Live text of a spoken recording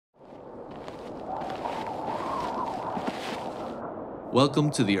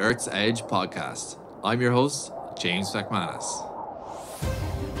Welcome to the Earth's Edge podcast. I'm your host, James McManus.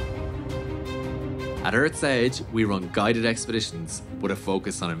 At Earth's Edge, we run guided expeditions with a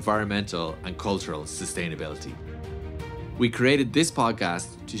focus on environmental and cultural sustainability. We created this podcast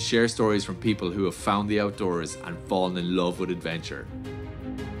to share stories from people who have found the outdoors and fallen in love with adventure.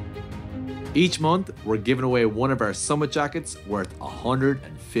 Each month, we're giving away one of our summit jackets worth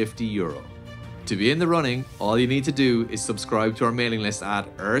 €150. To be in the running, all you need to do is subscribe to our mailing list at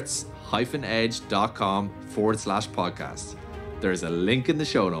earths-edge.com/podcast. There's a link in the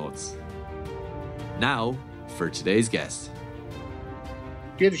show notes. Now, for today's guest.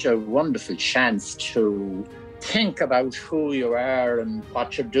 Gives you a wonderful chance to think about who you are and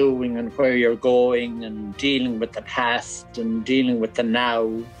what you're doing and where you're going and dealing with the past and dealing with the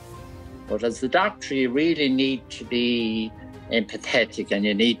now. But as the doctor, you really need to be empathetic and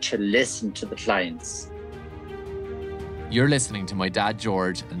you need to listen to the clients. You're listening to my dad,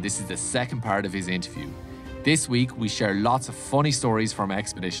 George, and this is the second part of his interview. This week, we share lots of funny stories from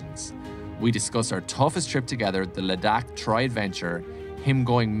expeditions. We discuss our toughest trip together, the Ladakh Tri-Adventure, him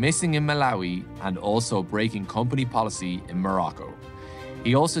going missing in Malawi, and also breaking company policy in Morocco.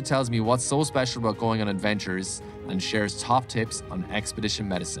 He also tells me what's so special about going on adventures and shares top tips on expedition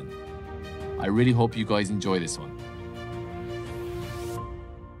medicine. I really hope you guys enjoy this one.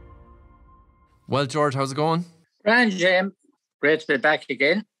 Well, George, how's it going? Grand, Jim. Great to be back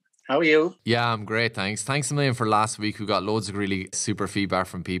again. How are you? Yeah, I'm great, thanks. Thanks a million for last week. We got loads of really super feedback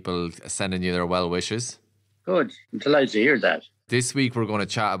from people sending you their well wishes. Good. I'm delighted to hear that. This week, we're going to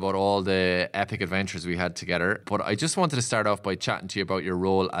chat about all the epic adventures we had together. But I just wanted to start off by chatting to you about your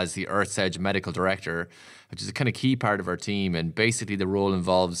role as the Earth's Edge Medical Director, which is a kind of key part of our team. And basically, the role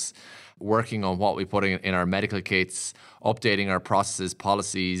involves working on what we put in our medical kits, updating our processes,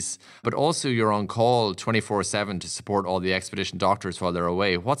 policies, but also you're on call 24/7 to support all the expedition doctors while they're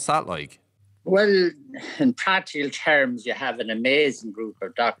away. What's that like? Well, in practical terms, you have an amazing group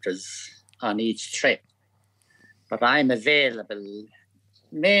of doctors on each trip. But I'm available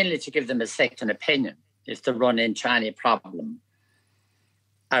mainly to give them a second opinion if they run into any problem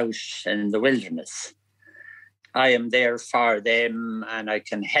out in the wilderness. I am there for them and I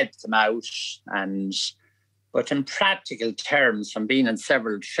can help them out. But in practical terms, from being on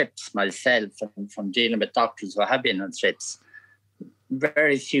several trips myself and from dealing with doctors who have been on trips,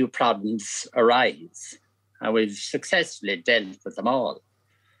 very few problems arise. And we've successfully dealt with them all.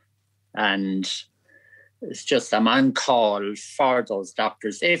 And it's just I'm on call for those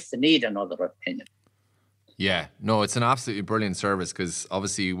doctors if they need another opinion. Yeah, no, it's an absolutely brilliant service because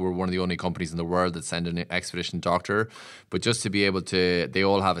obviously we're one of the only companies in the world that send an expedition doctor. But just to be able to, they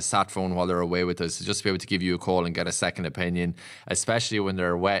all have a sat phone while they're away with us. So just to be able to give you a call and get a second opinion, especially when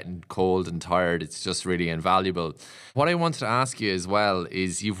they're wet and cold and tired, it's just really invaluable. What I wanted to ask you as well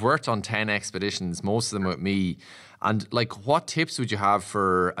is you've worked on 10 expeditions, most of them with me. And what tips would you have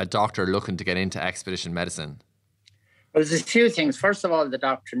for a doctor looking to get into expedition medicine? Well, there's a few things. First of all, the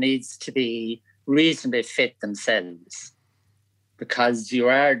doctor needs to be reasonably fit themselves because you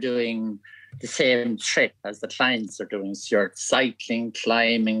are doing the same trip as the clients are doing. So you're cycling,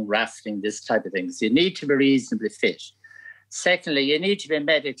 climbing, rafting, this type of thing. So you need to be reasonably fit. Secondly, you need to be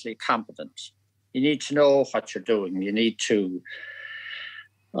medically competent. You need to know what you're doing. You need to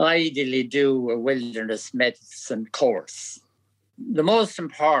ideally do a wilderness medicine course. The most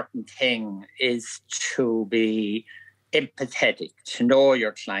important thing is to be empathetic, to know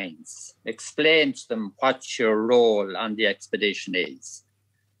your clients, explain to them what your role on the expedition is.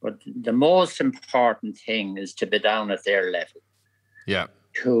 But the most important thing is to be down at their level. Yeah.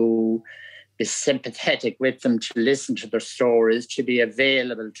 To be sympathetic with them, to listen to their stories, to be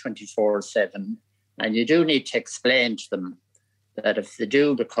available 24/7. And you do need to explain to them that if they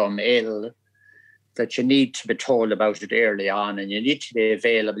do become ill, that you need to be told about it early on and you need to be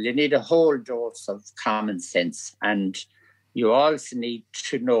available. You need a whole dose of common sense. And you also need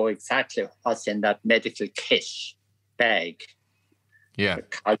to know exactly what's in that medical kit bag. Yeah.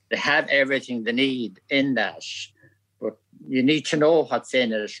 Because they have everything they need in that. But you need to know what's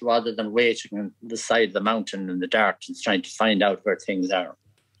in it rather than waiting on the side of the mountain in the dark and trying to find out where things are.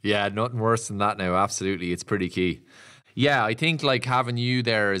 Yeah, nothing worse than that now. Absolutely. It's pretty key. Yeah, I think having you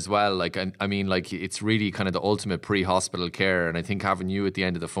there as well, I mean, it's really kind of the ultimate pre-hospital care. And I think having you at the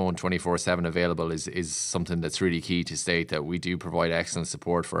end of the phone 24/7 available is something that's really key to state that we do provide excellent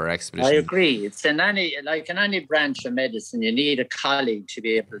support for our expedition. I agree. It's in any branch of medicine, you need a colleague to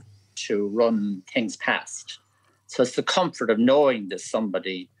be able to run things past. So it's the comfort of knowing there's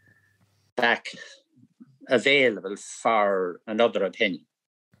somebody back available for another opinion.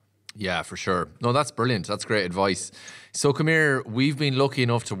 Yeah, for sure. No, that's brilliant. That's great advice. So, come here. We've been lucky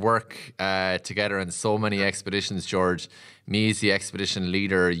enough to work together in so many expeditions, George. Me as the expedition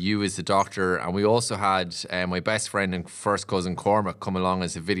leader, you as the doctor, and we also had my best friend and first cousin Cormac come along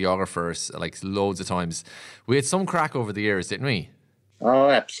as a videographer, like loads of times. We had some crack over the years, didn't we? Oh,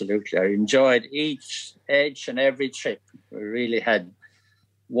 absolutely. I enjoyed each and every trip. We really had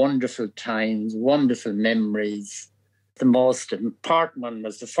wonderful times, wonderful memories. The most important one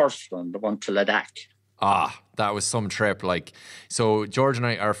was the first one, the one to Ladakh. Ah, that was some trip. Like, so George and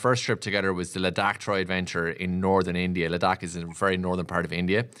I, our first trip together was the Ladakh Tri-Adventure in northern India. Ladakh is in a very northern part of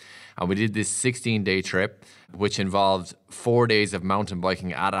India. And we did this 16-day trip, which involved 4 days of mountain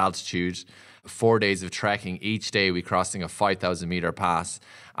biking at altitude, 4 days of trekking. Each day we crossing a 5,000 meter pass,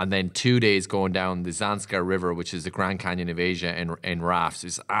 and then 2 days going down the Zanskar River, which is the Grand Canyon of Asia, in rafts. It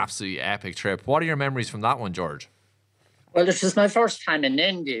was an absolutely epic trip. What are your memories from that one, George? Well, this was my first time in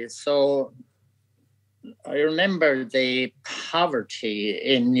India, so I remember the poverty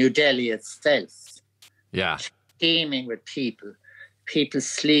in New Delhi itself. Yeah. Teeming with people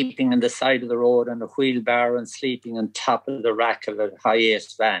sleeping on the side of the road on a wheelbarrow and sleeping on top of the rack of a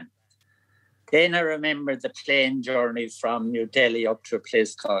Hiace van. Then I remember the plane journey from New Delhi up to a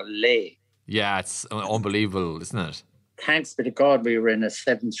place called Leh. Yeah, it's unbelievable, isn't it? Thanks be to God we were in a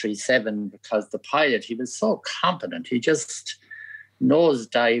 737 because the pilot, he was so competent. He just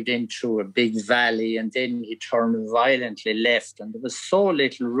nosedived into a big valley and then he turned violently left and there was so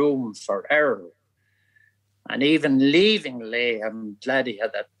little room for error. And even leaving Leh, I'm glad he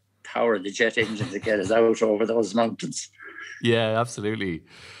had that power of the jet engine to get us out over those mountains. Yeah, absolutely.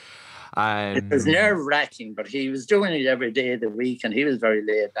 It was nerve-wracking, but he was doing it every day of the week and he was very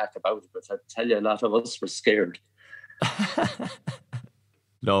laid back about it. But I tell you, a lot of us were scared.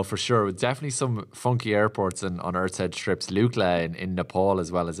 No, for sure. Definitely some funky airports on Earth's Edge trips. Lukla in Nepal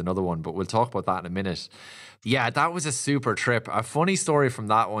as well as another one, but we'll talk about that in a minute. Yeah, that was a super trip. A funny story from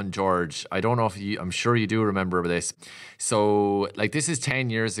that one, George. I don't know if I'm sure you do remember this. So, like, this is 10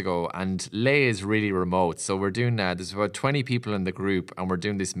 years ago and Leh is really remote. So we're doing, there's about 20 people in the group and we're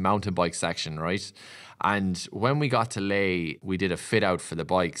doing this mountain bike section, right? And when we got to Leh, we did a fit out for the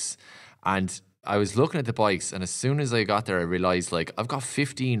bikes. And I was looking at the bikes and as soon as I got there, I realized like I've got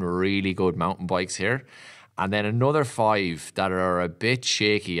 15 really good mountain bikes here and then another 5 that are a bit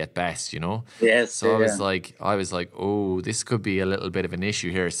shaky at best, you know? Yes. So yeah. I was like, oh, this could be a little bit of an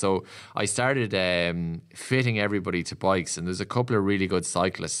issue here. So I started fitting everybody to bikes and there's a couple of really good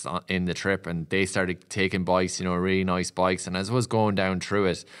cyclists in the trip and they started taking bikes, you know, really nice bikes. And as I was going down through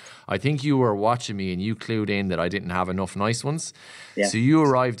it, I think you were watching me and you clued in that I didn't have enough nice ones. Yeah. So you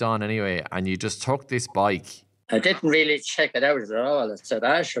arrived on anyway and you just took this bike. I didn't really check it out at all. I said,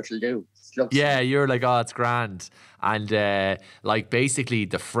 sure it'll do. Yeah, you're like, oh, it's grand. And like basically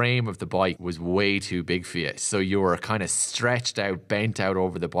the frame of the bike was way too big for you. So you were kind of stretched out, bent out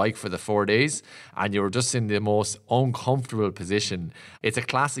over the bike for the 4 days and you were just in the most uncomfortable position. It's a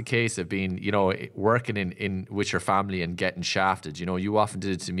classic case of being, you know, working in with your family and getting shafted. You know, you often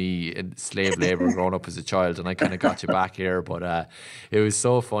did it to me in slave labor growing up as a child and I kind of got you back here. But it was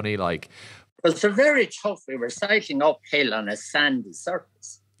so funny, like. It was very tough. We were cycling uphill on a sandy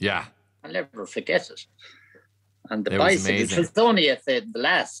surface. Yeah. I'll never forget it. And the bicycle, it was only at the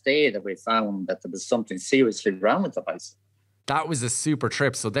last day that we found that there was something seriously wrong with the bicycle. That was a super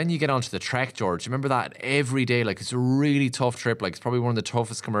trip. So then you get onto the trek, George. Remember that every day? Like, it's a really tough trip. Like, it's probably one of the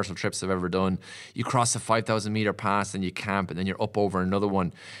toughest commercial trips I've ever done. You cross a 5,000 meter pass and you camp and then you're up over another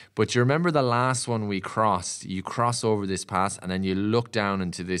one. But you remember the last one we crossed? You cross over this pass and then you look down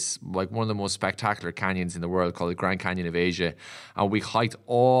into this, like one of the most spectacular canyons in the world called the Grand Canyon of Asia. And we hiked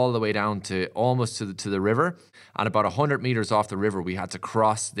all the way down to almost to the river. And about 100 meters off the river, we had to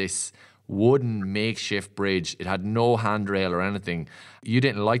cross this wooden makeshift bridge. It had no handrail or anything. You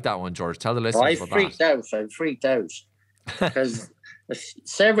didn't like that one, George. Tell the listeners about that. I freaked out because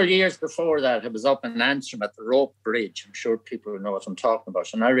several years before that, I was up in Antrim at the rope bridge. I'm sure people know what I'm talking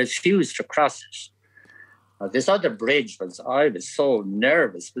about. And I refused to cross it. This other bridge I was so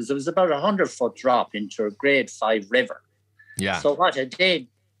nervous because it was about 100-foot drop into a grade 5 river. Yeah. So what I did,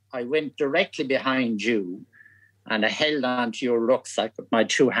 I went directly behind you and I held on to your rucksack with my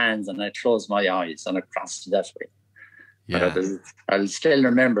 2 hands and I closed my eyes and I crossed it that way. Yeah. I'll still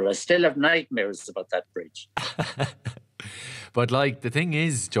remember. I still have nightmares about that bridge. But like the thing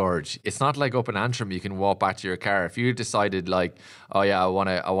is, George, it's not like up in Antrim you can walk back to your car. If you decided like, oh yeah, I want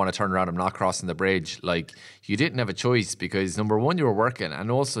to turn around, I'm not crossing the bridge, like you didn't have a choice because number one, you were working, and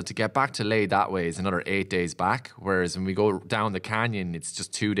also to get back to Leh that way is another 8 days back. Whereas when we go down the canyon, it's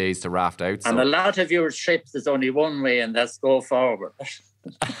just 2 days to raft out. And a lot of your trips is only one way, and that's go forward.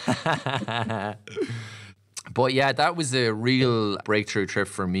 But yeah, that was a real breakthrough trip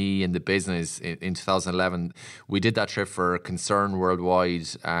for me in the business in 2011. We did that trip for Concern Worldwide.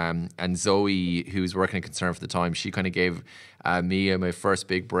 And Zoe, who was working at Concern for the time, she kind of gave me my first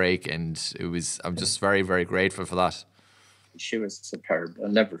big break. And I'm just very, very grateful for that. She was superb. I'll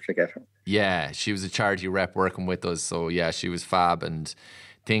never forget her. Yeah, she was a charity rep working with us. So yeah, she was fab. And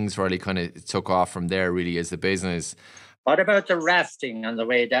things really kind of took off from there really as a business. What about the rafting on the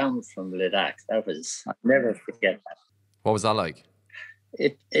way down from Ladakh? I'll never forget that. What was that like?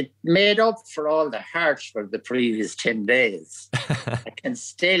 It made up for all the Hartford the previous 10 days. I can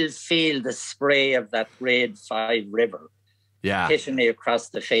still feel the spray of that grade 5 river hitting me across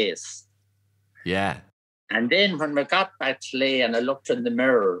the face. Yeah. And then when we got back to Leh and I looked in the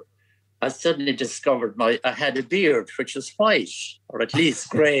mirror, I suddenly discovered I had a beard, which was white, or at least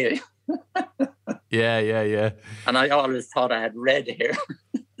grey. Yeah. And I always thought I had red hair.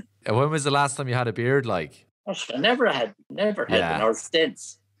 And when was the last time you had a beard like? I never had one, or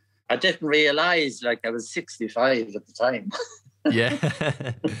since. I didn't realise I was 65 at the time. Yeah.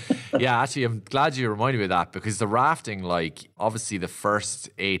 Yeah, actually, I'm glad you reminded me of that, because the rafting, obviously the first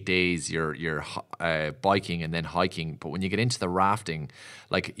 8 days you're biking and then hiking. But when you get into the rafting,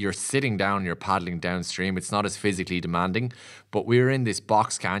 you're sitting down, you're paddling downstream. It's not as physically demanding. But we're in this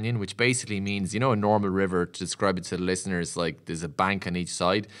box canyon, which basically means, a normal river, to describe it to the listeners, there's a bank on each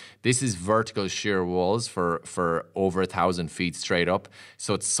side. This is vertical sheer walls for over 1,000 feet straight up.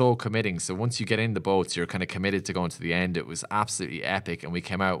 So it's so committing. So once you get in the boats, you're kind of committed to going to the end. It was absolutely epic. And we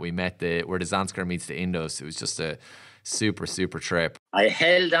came out, we met where the Zanskar meets the Indos. It was just a super, super trip. I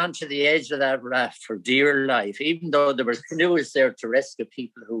held on to the edge of that raft for dear life, even though there were canoes there to rescue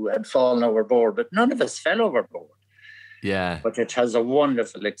people who had fallen overboard, but none of us fell overboard. Yeah. But it has a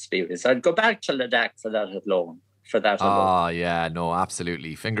wonderful experience. I'd go back to Ladakh for that alone. Oh, yeah, no,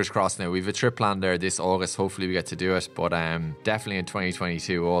 absolutely. Fingers crossed now. We've a trip planned there this August. Hopefully we get to do it. But definitely in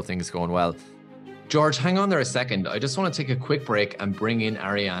 2022, all things going well. George, hang on there a second. I just want to take a quick break and bring in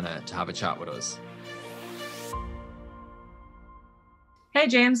Ariana to have a chat with us. Hey,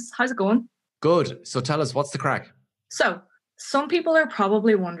 James. How's it going? Good. So tell us, what's the crack? So, some people are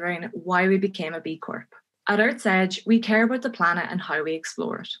probably wondering why we became a B Corp. At Earth's Edge, we care about the planet and how we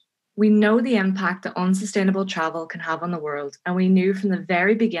explore it. We know the impact that unsustainable travel can have on the world, and we knew from the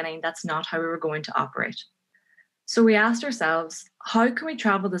very beginning that's not how we were going to operate. So we asked ourselves, how can we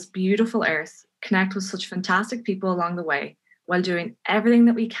travel this beautiful Earth, connect with such fantastic people along the way, while doing everything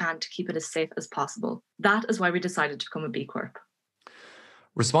that we can to keep it as safe as possible? That is why we decided to become a B Corp.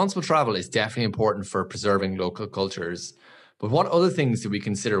 Responsible travel is definitely important for preserving local cultures. But what other things did we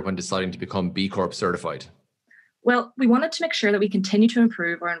consider when deciding to become B Corp certified? Well, we wanted to make sure that we continue to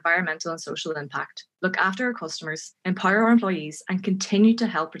improve our environmental and social impact, look after our customers, empower our employees, and continue to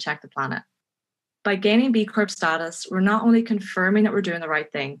help protect the planet. By gaining B Corp status, we're not only confirming that we're doing the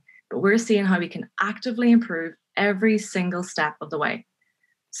right thing, but we're seeing how we can actively improve every single step of the way.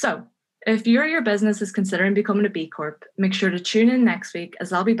 So, if you or your business is considering becoming a B Corp, make sure to tune in next week,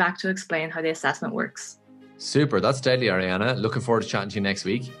 as I'll be back to explain how the assessment works. Super, that's deadly, Ariana. Looking forward to chatting to you next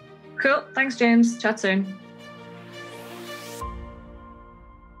week. Cool, thanks James. Chat soon.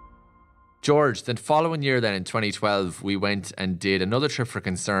 George, the following year then in 2012, we went and did another trip for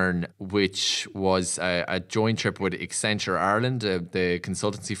Concern, which was a joint trip with Accenture Ireland, the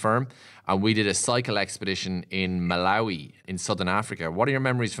consultancy firm. And we did a cycle expedition in Malawi in Southern Africa. What are your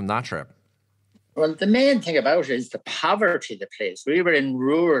memories from that trip? Well, the main thing about it is the poverty of the place. We were in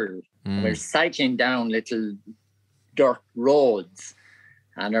rural. We were cycling down little dirt roads.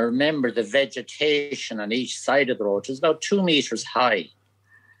 And I remember the vegetation on each side of the road. It was about 2 meters high.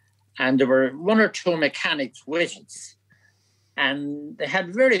 And there were 1 or 2 mechanics with us. And they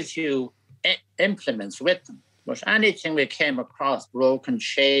had very few implements with them. But anything we came across, broken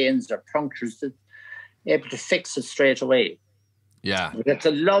chains or punctures, able to fix it straight away. Yeah. It's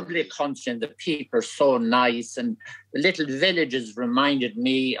a lovely country and the people are so nice. And the little villages reminded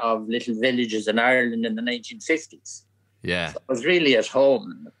me of little villages in Ireland in the 1950s. Yeah. So I was really at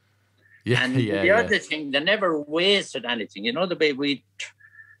home. Yeah, and the other thing, they never wasted anything. You know, the way we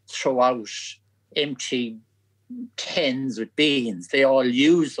throw out empty tins with beans. They all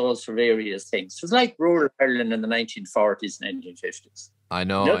use those for various things. It was like rural Ireland in the 1940s and 1950s. I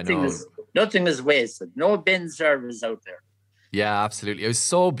know. Nothing is wasted. No bin service out there. Yeah, absolutely. It was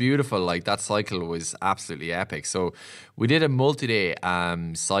so beautiful. That cycle was absolutely epic. So we did a multi-day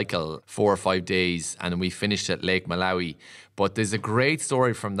cycle, 4 or 5 days, and then we finished at Lake Malawi. But there's a great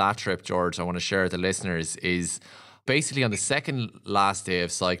story from that trip, George, I want to share with the listeners, is basically on the second last day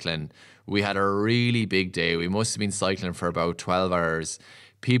of cycling, we had a really big day. We must have been cycling for about 12 hours.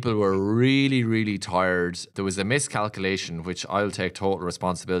 People were really, really tired. There was a miscalculation, which I'll take total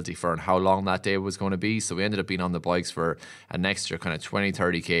responsibility for, and how long that day was going to be. So we ended up being on the bikes for an extra kind of 20,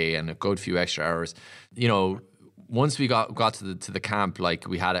 30K and a good few extra hours. You know, once we got to the camp, like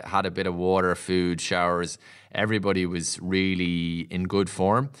we had a bit of water, food, showers. Everybody was really in good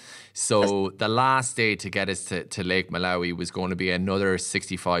form. So the last day to get us to Lake Malawi was going to be another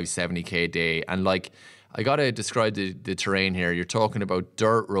 65, 70K day. And like, I got to describe the terrain here. You're talking about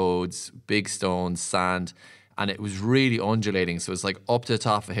dirt roads, big stones, sand, and it was really undulating. So it's like up to the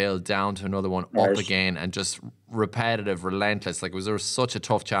top of a hill, down to another one, up again, and just repetitive, relentless. Like, there was such a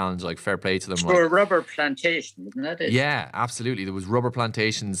tough challenge. Like, fair play to them. For a rubber plantation, isn't that it? Yeah, absolutely. There was rubber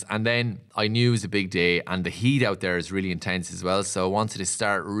plantations, and then I knew it was a big day, and the heat out there is really intense as well. So I wanted to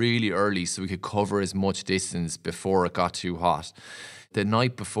start really early so we could cover as much distance before it got too hot. The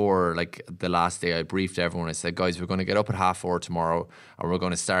night before, like the last day, I briefed everyone. I said, guys, we're going to get up at 4:30 tomorrow, and we're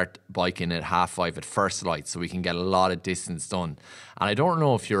going to start biking at 5:30 at first light so we can get a lot of distance done. And I don't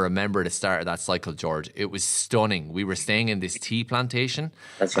know if you remember the start of that cycle, George. It was stunning. We were staying in this tea plantation.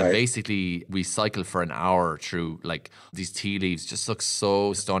 That's right. And basically, we cycled for an hour through, like, these tea leaves. Just look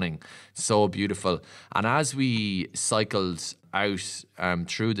so stunning, so beautiful. And as we cycled out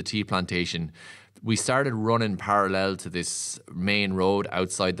through the tea plantation, we started running parallel to this main road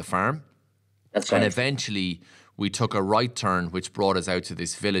outside the farm. That's right. And eventually we took a right turn, which brought us out to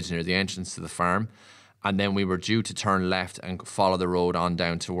this village near the entrance to the farm. And then we were due to turn left and follow the road on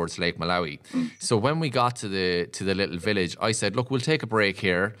down towards Lake Malawi. So when we got to the little village, I said, look, we'll take a break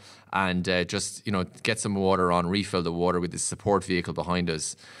here and just, you know, get some water on, refill the water with the support vehicle behind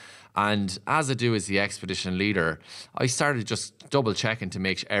us. And as I do as the expedition leader, I started just double checking to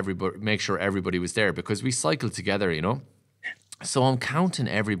make sure everybody was there, because we cycled together, you know. So I'm counting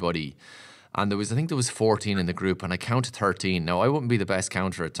everybody, and I think there was 14 in the group, and I counted 13. Now I wouldn't be the best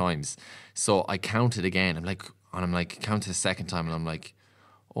counter at times, so I counted again. I'm like counted a second time, and I'm like,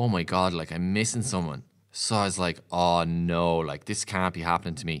 oh my God, like I'm missing someone. So I was like, oh no, like this can't be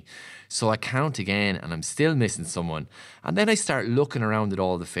happening to me. So I count again and I'm still missing someone. And then I start looking around at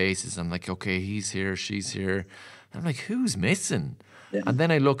all the faces. I'm like, okay, he's here, she's here. And I'm like, who's missing? Yeah. And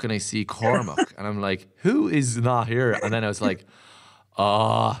then I look and I see Cormac and I'm like, who is not here? And then I was like,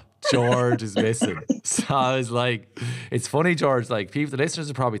 George is missing. So I was like, it's funny, George, like the listeners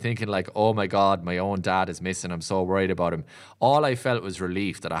are probably thinking like, oh my God, my own dad is missing. I'm so worried about him. All I felt was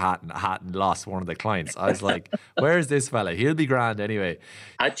relief that I hadn't lost one of the clients. I was like, where's this fella? He'll be grand anyway.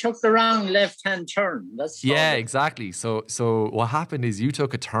 I took the wrong left-hand turn. Yeah, exactly. So what happened is you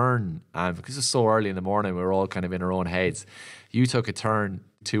took a turn, and because it's so early in the morning, we were all kind of in our own heads. You took a turn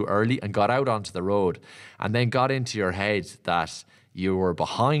too early and got out onto the road, and then got into your head that you were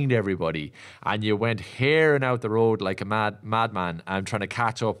behind everybody and you went hearing out the road like a madman and trying to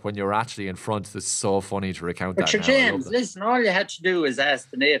catch up when you were actually in front. It's so funny to recount that. But James, listen, all you had to do was ask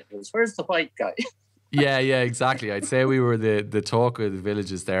the natives, where's the white guy? Yeah, exactly. I'd say we were the talk of the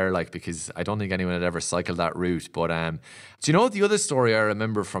villages there, like, because I don't think anyone had ever cycled that route. But do you know the other story I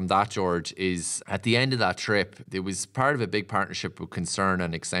remember from that, George, is at the end of that trip, it was part of a big partnership with Concern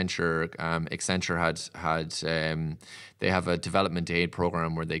and Accenture. Accenture had they have a development aid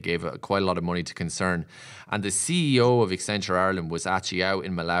program where they gave quite a lot of money to Concern. And the CEO of Accenture Ireland was actually out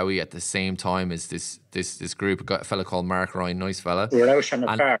in Malawi at the same time as this group, a fella called Mark Ryan, nice fella. We were out on the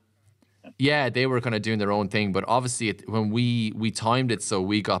farm. Yeah, they were kind of doing their own thing, but obviously when we timed it so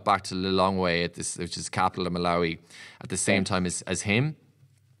we got back to Lilongwe at this, which is capital of Malawi, at the same time as him,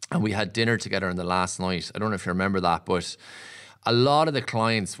 and we had dinner together on the last night. I don't know if you remember that, but a lot of the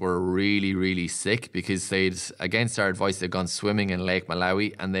clients were really, really sick because they'd, against our advice, they'd gone swimming in Lake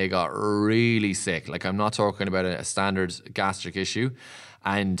Malawi and they got really sick. Like, I'm not talking about a standard gastric issue.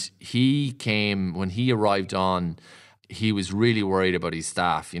 And he came, when he arrived on, he was really worried about his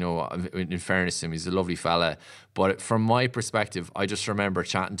staff. You know, in fairness to him, he's a lovely fella. But from my perspective, I just remember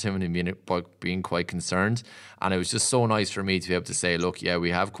chatting to him and being quite concerned. And it was just so nice for me to be able to say, look, yeah,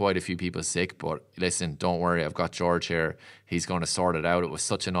 we have quite a few people sick, but listen, don't worry, I've got George here. He's going to sort it out. It was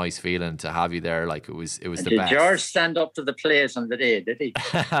such a nice feeling to have you there. Like, it was the best. Did George stand up to the plate on the day, did he?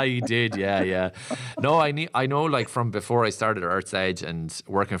 He did, yeah. No, I know, like, from before I started at Earth's Edge and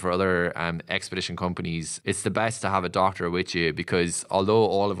working for other expedition companies, it's the best to have a doctor with you, because although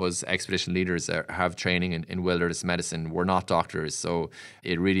all of us expedition leaders have training in wilderness medicine, we're not doctors. So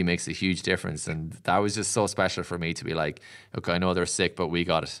it really makes a huge difference. And that was just so special for me to be like, okay, I know they're sick, but we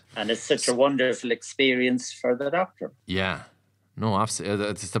got it. And it's such a wonderful experience for the doctor. Yeah. No, absolutely.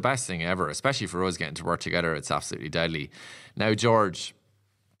 It's the best thing ever, especially for us getting to work together. It's absolutely deadly. Now, George,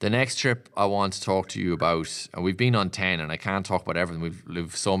 The next trip I want to talk to you about, and we've been on 10 and I can't talk about everything.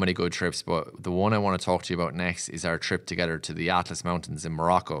 We've so many good trips, but the one I want to talk to you about next is our trip together to the Atlas Mountains in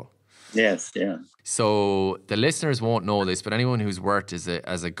Morocco. Yes, yeah. So the listeners won't know this, but anyone who's worked as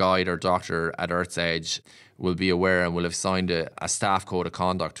a guide or doctor at Earth's Edge will be aware and will have signed a staff code of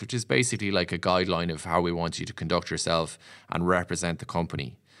conduct, which is basically like a guideline of how we want you to conduct yourself and represent the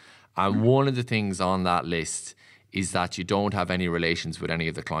company. And one of the things on that list is that you don't have any relations with any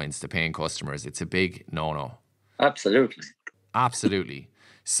of the clients, the paying customers. It's a big no-no. Absolutely. Absolutely.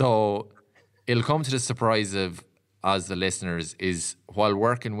 So it'll come to the surprise of as the listeners is while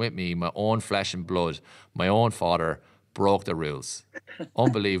working with me, my own flesh and blood, my own father broke the rules.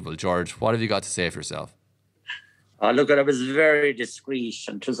 Unbelievable. George, what have you got to say for yourself? Oh, look, I was very discreet,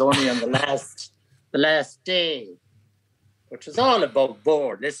 and it was only on the last day, which was all above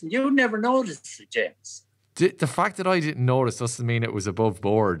board. Listen, you never noticed it, James. The fact that I didn't notice doesn't mean it was above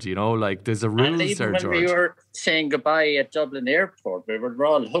board, you know, like there's a rule there, George. When we were saying goodbye at Dublin Airport, we were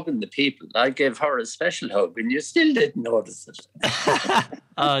all hugging the people. I gave her a special hug and you still didn't notice it.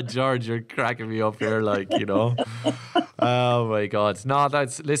 Oh, George, you're cracking me up here, like, you know. Oh, my God. No,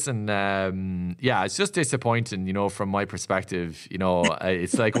 listen, yeah, it's just disappointing, you know, from my perspective. You know,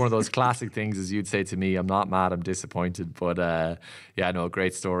 it's like one of those classic things, as you'd say to me, I'm not mad, I'm disappointed. But, yeah, no,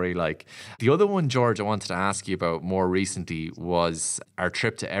 great story. Like, the other one, George, I wanted to ask you about more recently was our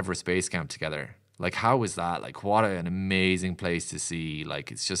trip to Everest Base Camp together. Like, how was that? Like, what an amazing place to see. Like,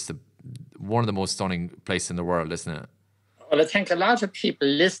 it's just one of the most stunning places in the world, isn't it? Well, I think a lot of people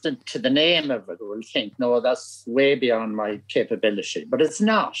listening to the name of it will think, no, that's way beyond my capability. But it's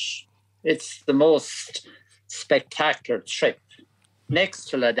not. It's the most spectacular trip next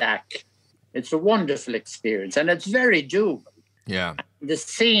to Ladakh. It's a wonderful experience and it's very doable. Yeah. The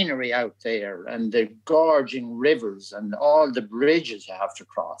scenery out there and the gorging rivers and all the bridges you have to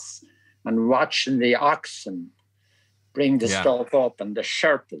cross and watching the oxen bring the stuff up and the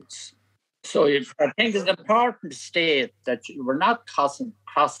Sherpas. So I think it's important to state that we're not crossing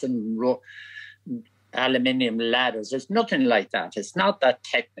aluminium ladders. There's nothing like that. It's not that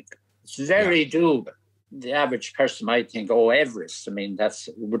technical. It's very doable. The average person might think, oh, Everest, I mean,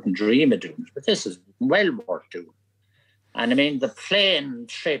 wouldn't dream of doing it. But this is well worth doing. And I mean, the plane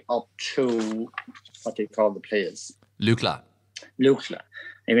trip up to, what do you call the place? Lukla.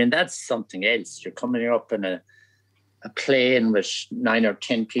 I mean, that's something else. You're coming up in a plane with 9 or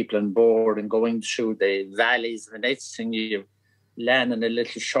 10 people on board and going through the valleys. The next thing you land on a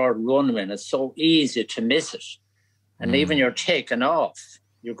little short runway, and it's so easy to miss it. And even you're taking off,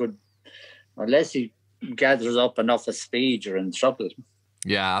 you could, unless you gathers up enough of speed, you're in trouble.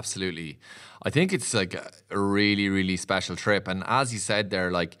 Yeah, absolutely. I think it's like a really, really special trip. And as you said there,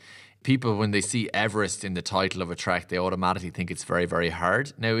 like people, when they see Everest in the title of a trek, they automatically think it's very, very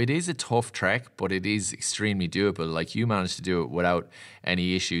hard. Now, it is a tough trek, but it is extremely doable. Like you managed to do it without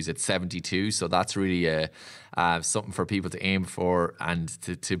any issues at 72. So that's really something for people to aim for and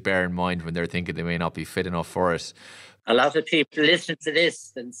to bear in mind when they're thinking they may not be fit enough for it. A lot of people listen to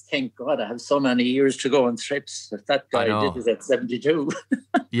this and think, God, I have so many years to go on trips. If that guy did it at 72.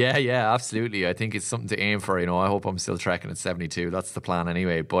 Yeah, absolutely. I think it's something to aim for. You know, I hope I'm still trekking at 72. That's the plan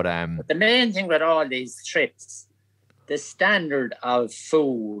anyway. But the main thing with all these trips, the standard of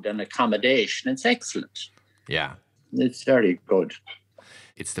food and accommodation, it's excellent. Yeah. It's very good.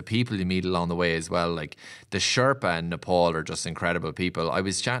 It's the people you meet along the way as well. Like the Sherpa in Nepal are just incredible people. I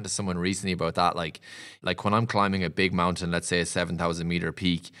was chatting to someone recently about that. Like when I'm climbing a big mountain, let's say a 7,000 meter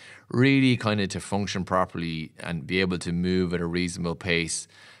peak, really kind of to function properly and be able to move at a reasonable pace,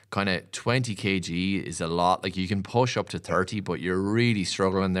 kind of 20 kg is a lot. Like you can push up to 30, but you're really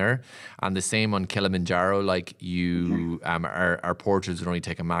struggling there. And the same on Kilimanjaro, like our portals would only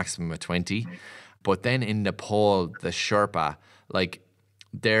take a maximum of 20. But then in Nepal, the Sherpa, like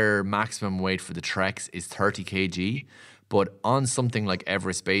their maximum weight for the treks is 30 kg. But on something like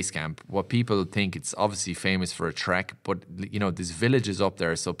Everest Base Camp, what people think, it's obviously famous for a trek, but you know, there's villages up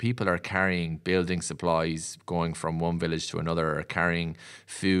there. So people are carrying building supplies, going from one village to another, or carrying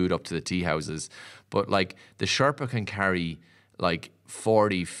food up to the tea houses. But like the Sherpa can carry like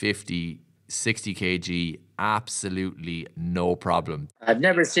 40, 50, 60 kg, absolutely no problem. I've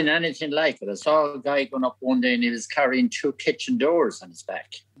never seen anything like it. I saw a guy going up one day and he was carrying 2 kitchen doors on his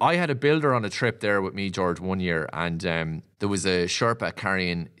back. I had a builder on a trip there with me, George, one year, and there was a Sherpa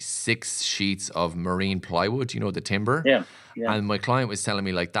carrying 6 sheets of marine plywood, you know, the timber. Yeah. And my client was telling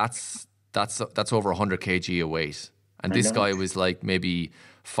me like that's over 100 kg of weight. And this guy was like maybe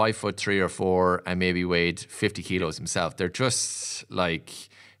 5'3" or 4" and maybe weighed 50 kilos himself. They're just like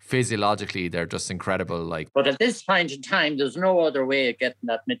physiologically, they're just incredible. Like, But at this point in time, there's no other way of getting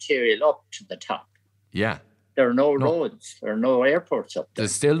that material up to the top. yeah. There are no roads. There are no airports up there.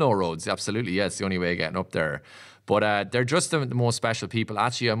 There's still no roads. Absolutely. Yeah, it's the only way of getting up there. But they're just the most special people.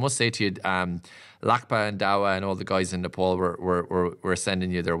 Actually, I must say to you, Lakpa and Dawa and all the guys in Nepal were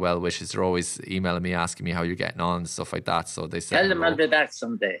sending you their well wishes. They're always emailing me, asking me how you're getting on and stuff like that. So they said, Tell them I'll be back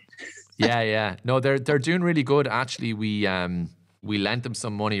someday. Yeah. No, they're doing really good. Actually, we lent them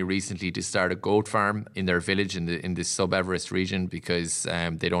some money recently to start a goat farm in their village in the sub-Everest region, because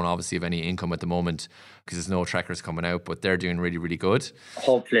they don't obviously have any income at the moment because there's no trekkers coming out, but they're doing really, really good.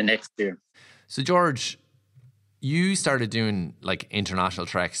 Hopefully next year. So George, you started doing like international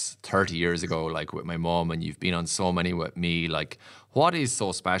treks 30 years ago, like with my mom, and you've been on so many with me. Like, what is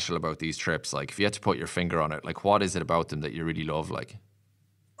so special about these trips? Like, if you had to put your finger on it, like, what is it about them that you really love? Like,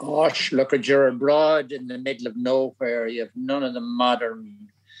 gosh, look at, you're abroad in the middle of nowhere. You have none of the modern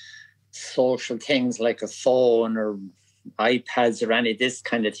social things like a phone or iPads or any of this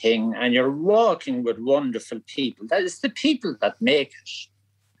kind of thing. And you're walking with wonderful people. That is the people that make it.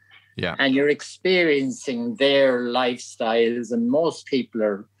 yeah. And you're experiencing their lifestyles. And most people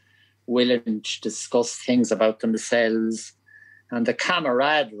are willing to discuss things about themselves. And the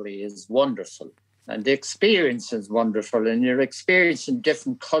camaraderie is wonderful. And the experience is wonderful. And you're experiencing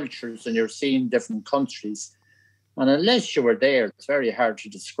different cultures and you're seeing different countries. And unless you were there, it's very hard to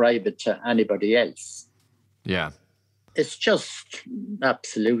describe it to anybody else. Yeah. It's just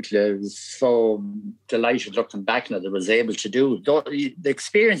absolutely, I was so delighted looking back on it, I was able to do. The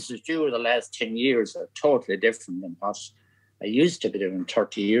experiences due the last 10 years are totally different than what I used to be doing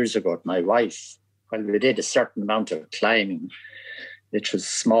 30 years ago with my wife. When we did a certain amount of climbing, which was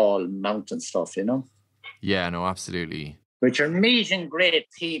small mountain stuff, you know? Yeah, no, absolutely. But you're meeting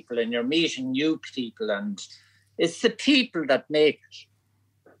great people and you're meeting new people, and it's the people that make it.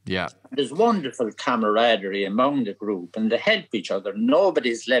 Yeah. There's wonderful camaraderie among the group and they help each other.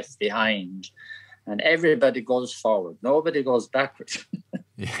 Nobody's left behind and everybody goes forward. Nobody goes backwards.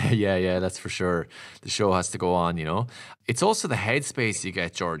 Yeah, that's for sure. The show has to go on, you know. It's also the headspace you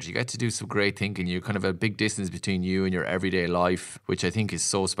get, George. You get to do some great thinking. You kind of a big distance between you and your everyday life, which I think is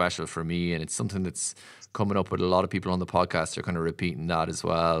so special for me. And it's something that's coming up with a lot of people on the podcast. They're kind of repeating that as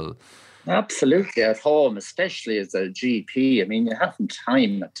well. Absolutely. At home, especially as a GP, I mean, you haven't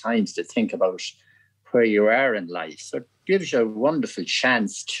time at times to think about where you are in life. So it gives you a wonderful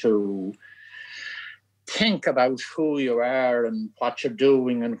chance to think about who you are and what you're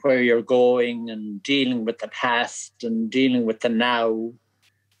doing and where you're going and dealing with the past and dealing with the now.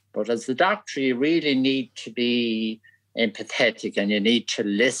 But as the doctor, you really need to be empathetic and you need to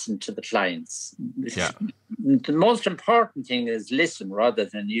listen to the clients. Yeah. The most important thing is listen rather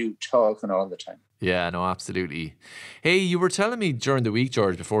than you talking all the time. Yeah, no, absolutely. Hey, you were telling me during the week,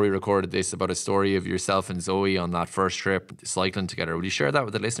 George, before we recorded this, about a story of yourself and Zoe on that first trip cycling together. Will you share that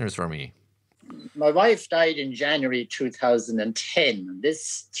with the listeners for me? My wife died in January 2010.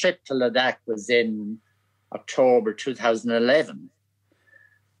 This trip to Ladakh was in October 2011.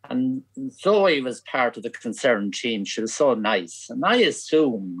 And Zoe was part of the concerned team. She was so nice. And I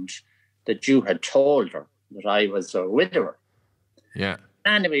assumed that you had told her that I was a widower. Yeah.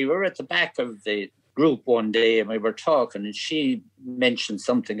 Anyway, we were at the back of the group one day and we were talking and she mentioned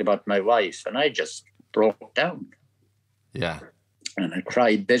something about my wife and I just broke down. Yeah. And I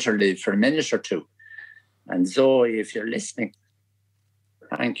cried bitterly for a minute or two. And Zoe, if you're listening,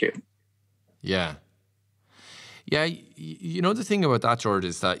 thank you. Yeah. Yeah, you know, the thing about that, George,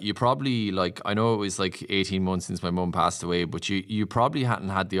 is that you probably, like, I know it was like 18 months since my mum passed away, but you probably hadn't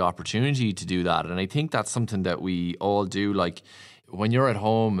had the opportunity to do that. And I think that's something that we all do. Like, when you're at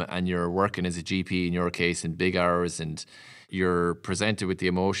home and you're working as a GP, in your case, in big hours, and you're presented with the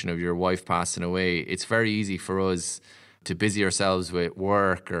emotion of your wife passing away, it's very easy for us to busy ourselves with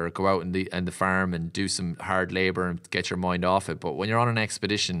work or go out in the farm and do some hard labour and get your mind off it. But when you're on an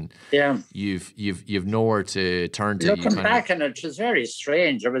expedition, you've nowhere to turn to. Looking back on it was very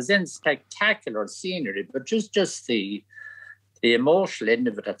strange. I was in spectacular scenery, but just the emotional end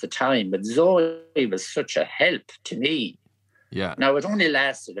of it at the time. But Zoe was such a help to me. Yeah. Now it only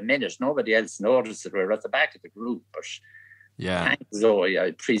lasted a minute. Nobody else noticed that we were at the back of the group. But yeah, thanks, Zoe. I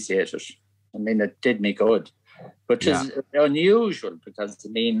appreciate it. I mean, it did me good. Which is unusual because, I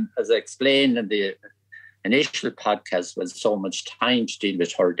mean, as I explained in the initial podcast, was so much time to deal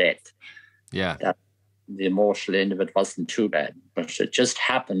with her death. Yeah. That the emotional end of it wasn't too bad, but it just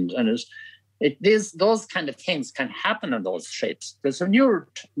happened. And those kind of things can happen on those trips. Because when you're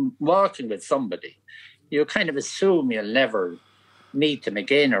working with somebody, you kind of assume you'll never meet them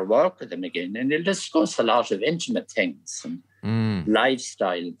again or work with them again. And you'll discuss a lot of intimate things. And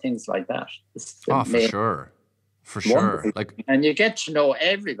lifestyle, things like that. For sure. For sure. Like, and you get to know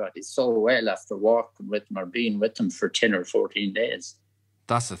everybody so well after walking with them or being with them for 10 or 14 days.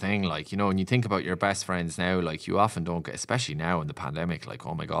 That's the thing, like, you know, when you think about your best friends now, like, you often don't get, especially now in the pandemic, like,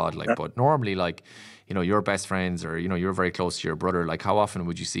 oh my God, like, but normally, like, you know, your best friends, or, you know, you're very close to your brother, like, how often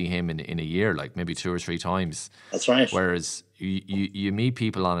would you see him in a year? Like, maybe 2 or 3 times. That's right. Whereas you meet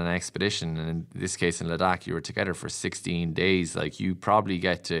people on an expedition, and in this case in Ladakh, you were together for 16 days. Like, you probably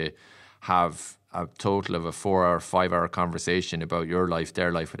get to have a total of a 4 or 5 hour conversation about your life,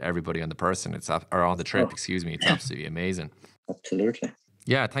 their life, with everybody on the person. Or on the trip, excuse me. It's absolutely amazing. Absolutely.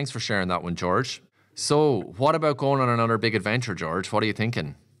 Yeah, thanks for sharing that one, George. So, what about going on another big adventure, George? What are you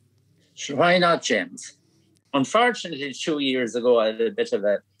thinking? Sure, why not, James? Unfortunately, 2 years ago, I had a bit of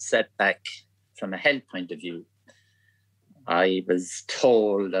a setback from a health point of view. I was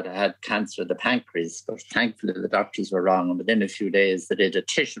told that I had cancer of the pancreas, but thankfully the doctors were wrong. And within a few days, they did a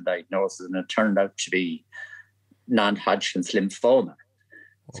tissue diagnosis, and it turned out to be non-Hodgkin's lymphoma.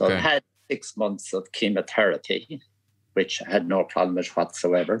 So I had 6 months of chemotherapy, which I had no problem with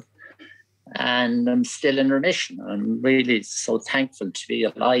whatsoever. And I'm still in remission. I'm really so thankful to be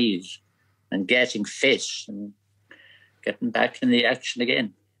alive and getting fit and getting back in the action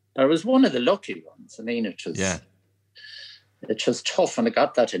again. I was one of the lucky ones. I mean, it was tough when I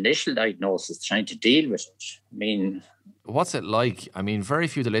got that initial diagnosis, trying to deal with it. I mean, what's it like? I mean, very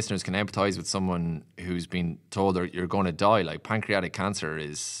few of the listeners can empathize with someone who's been told that you're going to die. Like, pancreatic cancer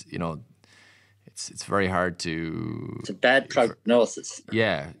is, you know, it's very hard to... It's a bad prognosis.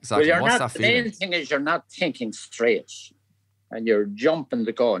 Yeah, exactly. Well, what's that feeling? The main thing is you're not thinking straight and you're jumping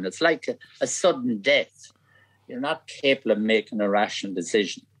the gun. It's like a sudden death. You're not capable of making a rational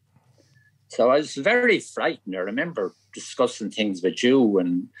decision. So I was very frightened. I remember discussing things with you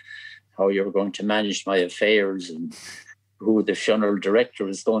and how you were going to manage my affairs and who the funeral director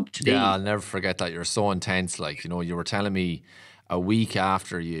was going to be. Yeah, I'll never forget that. You're so intense. Like, you know, you were telling me a week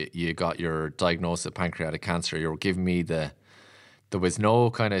after you got your diagnosis of pancreatic cancer, you were giving me there was no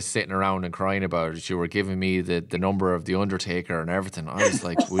kind of sitting around and crying about it. You were giving me the number of the undertaker and everything. I was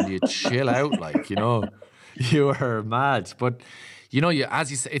like, will you chill out? Like, you know, you were mad. But, you know, as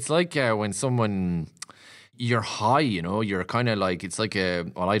you say, it's like when someone... You're high, you know, you're kind of like, it's like I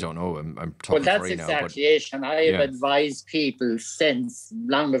don't know, I'm talking well, that's free now. Exaggeration. I have advised people since,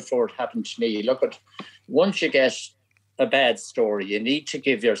 long before it happened to me, look, once you get a bad story, you need to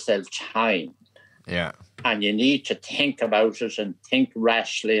give yourself time. Yeah. And you need to think about it and think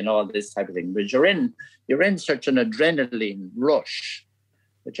rationally and all this type of thing. But you're in such an adrenaline rush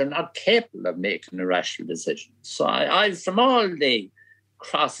that you're not capable of making a rational decision. So I from all the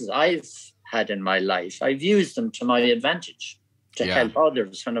crosses I've had in my life, I've used them to my advantage to help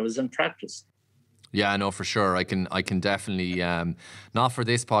others when I was in practice. Yeah, no, for sure. I can definitely, not for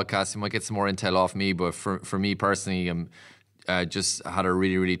this podcast, you might get some more intel off me, but for me personally, just had a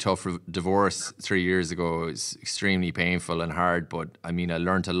really, really tough divorce 3 years ago. It was extremely painful and hard, but I mean, I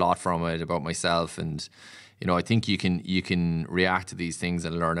learned a lot from it about myself, and, you know, I think you can react to these things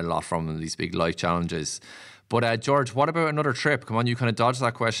and learn a lot from them, these big life challenges. But George, what about another trip? Come on, you kind of dodged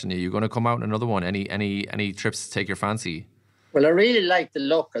that question. Are you going to come out on another one? Any trips to take your fancy? Well, I really like the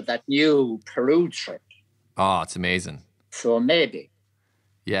look of that new Peru trip. Oh, it's amazing. So maybe.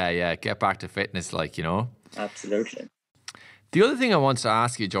 Yeah. Get back to fitness, like, you know. Absolutely. The other thing I want to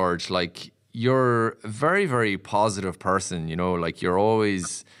ask you, George, like, you're a very, very positive person, you know, like, you're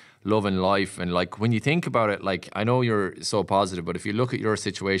always loving life. And, like, when you think about it, like, I know you're so positive, but if you look at your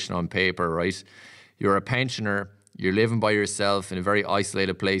situation on paper, right, you're a pensioner, you're living by yourself in a very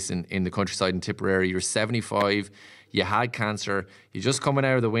isolated place in the countryside in Tipperary, you're 75, you had cancer, you're just coming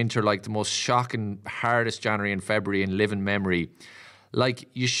out of the winter, like the most shocking, hardest January and February in living memory. Like,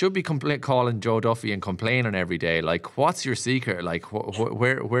 you should be calling Joe Duffy and complaining every day. Like, what's your secret? Like,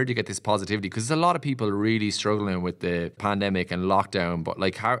 where do you get this positivity? Because there's a lot of people really struggling with the pandemic and lockdown, but,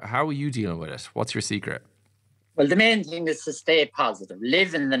 like, how are you dealing with it? What's your secret? Well, the main thing is to stay positive,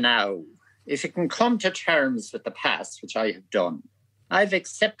 live in the now. If you can come to terms with the past, which I have done, I've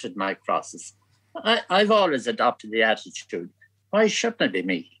accepted my crosses. I've always adopted the attitude, why shouldn't it be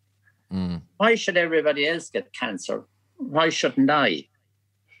me? Why should everybody else get cancer? Why shouldn't I?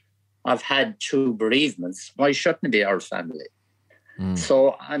 I've had 2 bereavements. Why shouldn't it be our family?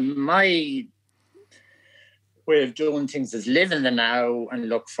 So my way of doing things is live in the now and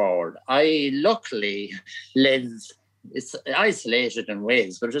look forward. I luckily live... It's isolated in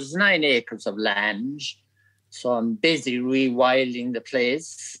Wales, but there's 9 acres of land. So I'm busy rewilding the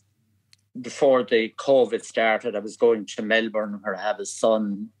place. Before the COVID started, I was going to Melbourne where I have a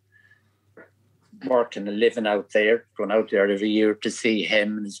son. working and living out there, going out there every year to see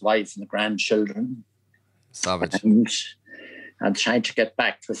him and his wife and the grandchildren. Savage. And I'm trying to get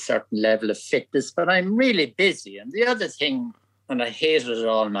back to a certain level of fitness, but I'm really busy. And the other thing, and I hated it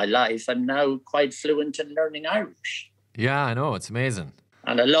all my life, I'm now quite fluent in learning Irish. Yeah, I know. It's amazing.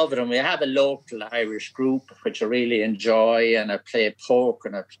 And I love it. And we have a local Irish group, which I really enjoy. And I play poker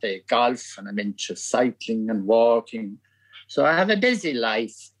and I play golf and I'm into cycling and walking. So I have a busy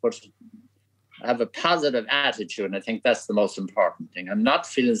life, but I have a positive attitude. And I think that's the most important thing. I'm not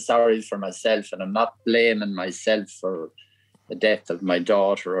feeling sorry for myself and I'm not blaming myself for the death of my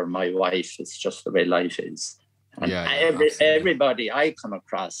daughter or my wife. It's just the way life is. And everybody I come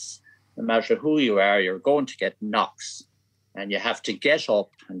across, no matter who you are, you're going to get knocks. And you have to get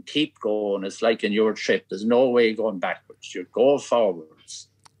up and keep going. It's like in your trip. There's no way going backwards. You go forwards.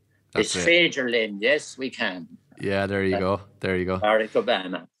 It's fade your lane. Yes, we can. Yeah, there you go. There you go.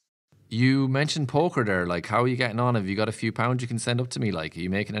 Cabana. You mentioned poker there. Like, how are you getting on? Have you got a few pounds you can send up to me? Like, are you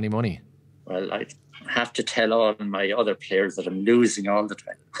making any money? Well, I have to tell all my other players that I'm losing all the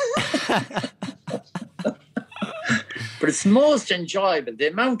time. But it's most enjoyable. The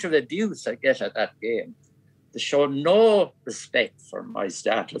amount of abuse I get at that game. They show no respect for my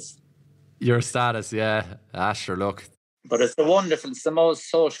status. Your status, yeah. Sure, look. But it's the most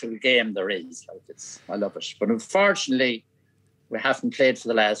social game there is. I love it. But unfortunately, we haven't played for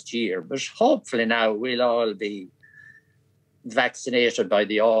the last year. But hopefully now we'll all be vaccinated by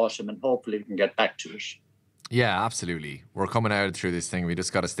the autumn and hopefully we can get back to it. Yeah, absolutely. We're coming out through this thing. We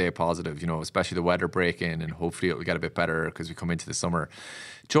just got to stay positive, you know, especially the weather breaking, and hopefully it will get a bit better because we come into the summer.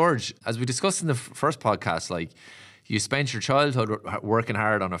 George, as we discussed in the first podcast, like, you spent your childhood working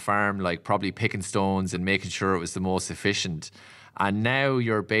hard on a farm, like probably picking stones and making sure it was the most efficient. And now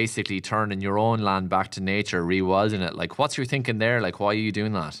you're basically turning your own land back to nature, rewilding it. Like, what's your thinking there? Like, why are you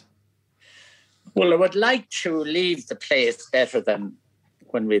doing that? Well, I would like to leave the place better than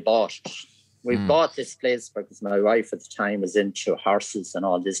when we bought it. We bought this place because my wife at the time was into horses and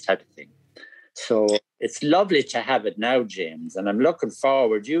all this type of thing. So it's lovely to have it now, James, and I'm looking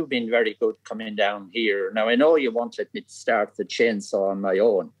forward. You've been very good coming down here. Now, I know you won't let me start the chainsaw on my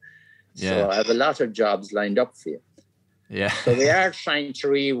own. Yeah. So I have a lot of jobs lined up for you. Yeah. So we are trying to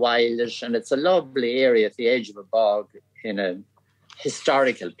rewild it, and it's a lovely area at the edge of a bog in a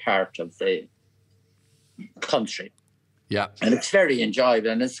historical part of the country. Yeah. And it's very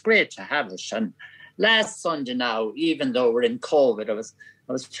enjoyable and it's great to have it. And last Sunday now, even though we're in COVID, I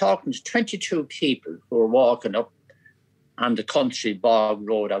was talking to 22 people who were walking up on the country bog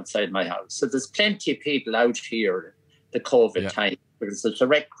road outside my house. So there's plenty of people out here the COVID time because it's a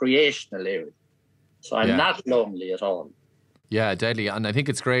recreational area. So I'm not lonely at all. Yeah, deadly. And I think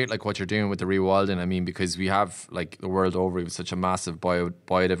it's great, like, what you're doing with the rewilding. I mean, because we have, like, the world over, we have such a massive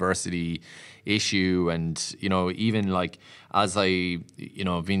biodiversity issue. And, you know, even, like, as I, you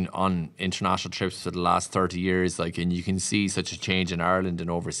know, been on international trips for the last 30 years, like, and you can see such a change in Ireland and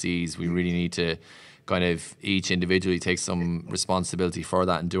overseas. We really need to kind of each individually take some responsibility for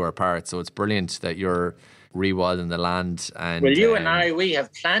that and do our part. So it's brilliant that you're rewilding the land. And well, you and I, we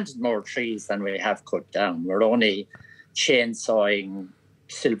have planted more trees than we have cut down. We're only chainsawing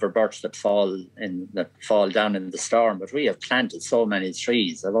silver birch that fall down in the storm, but we have planted so many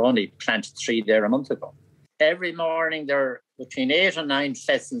trees. I've only planted 3 there a month ago. Every morning there are between 8 and 9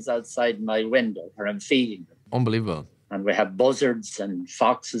 pheasants outside my window where I'm feeding them. Unbelievable. And we have buzzards and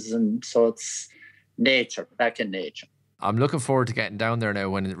foxes, and so it's nature, back in nature. I'm looking forward to getting down there now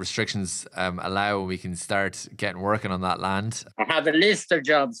when the restrictions allow. We can start working on that land. I have a list of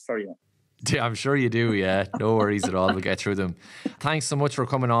jobs for you. Yeah, I'm sure you do, yeah. No worries at all. We'll get through them. Thanks so much for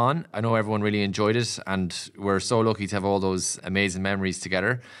coming on. I know everyone really enjoyed it, and we're so lucky to have all those amazing memories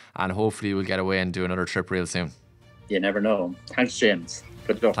together. And hopefully we'll get away and do another trip real soon. You never know. Thanks, James.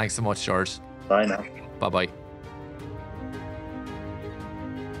 Good luck. Thanks so much, George. Bye now. Bye-bye.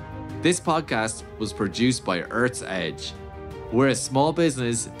 This podcast was produced by Earth's Edge. We're a small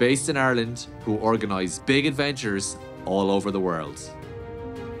business based in Ireland who organise big adventures all over the world.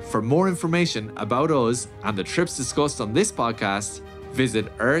 For more information about us and the trips discussed on this podcast, visit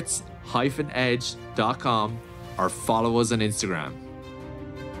earths-edge.com or follow us on Instagram.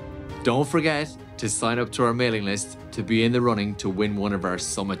 Don't forget to sign up to our mailing list to be in the running to win one of our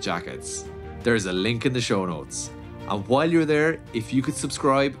summit jackets. There's a link in the show notes. And while you're there, if you could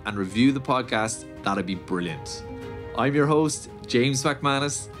subscribe and review the podcast, that'd be brilliant. I'm your host, James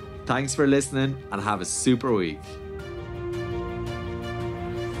McManus. Thanks for listening and have a super week.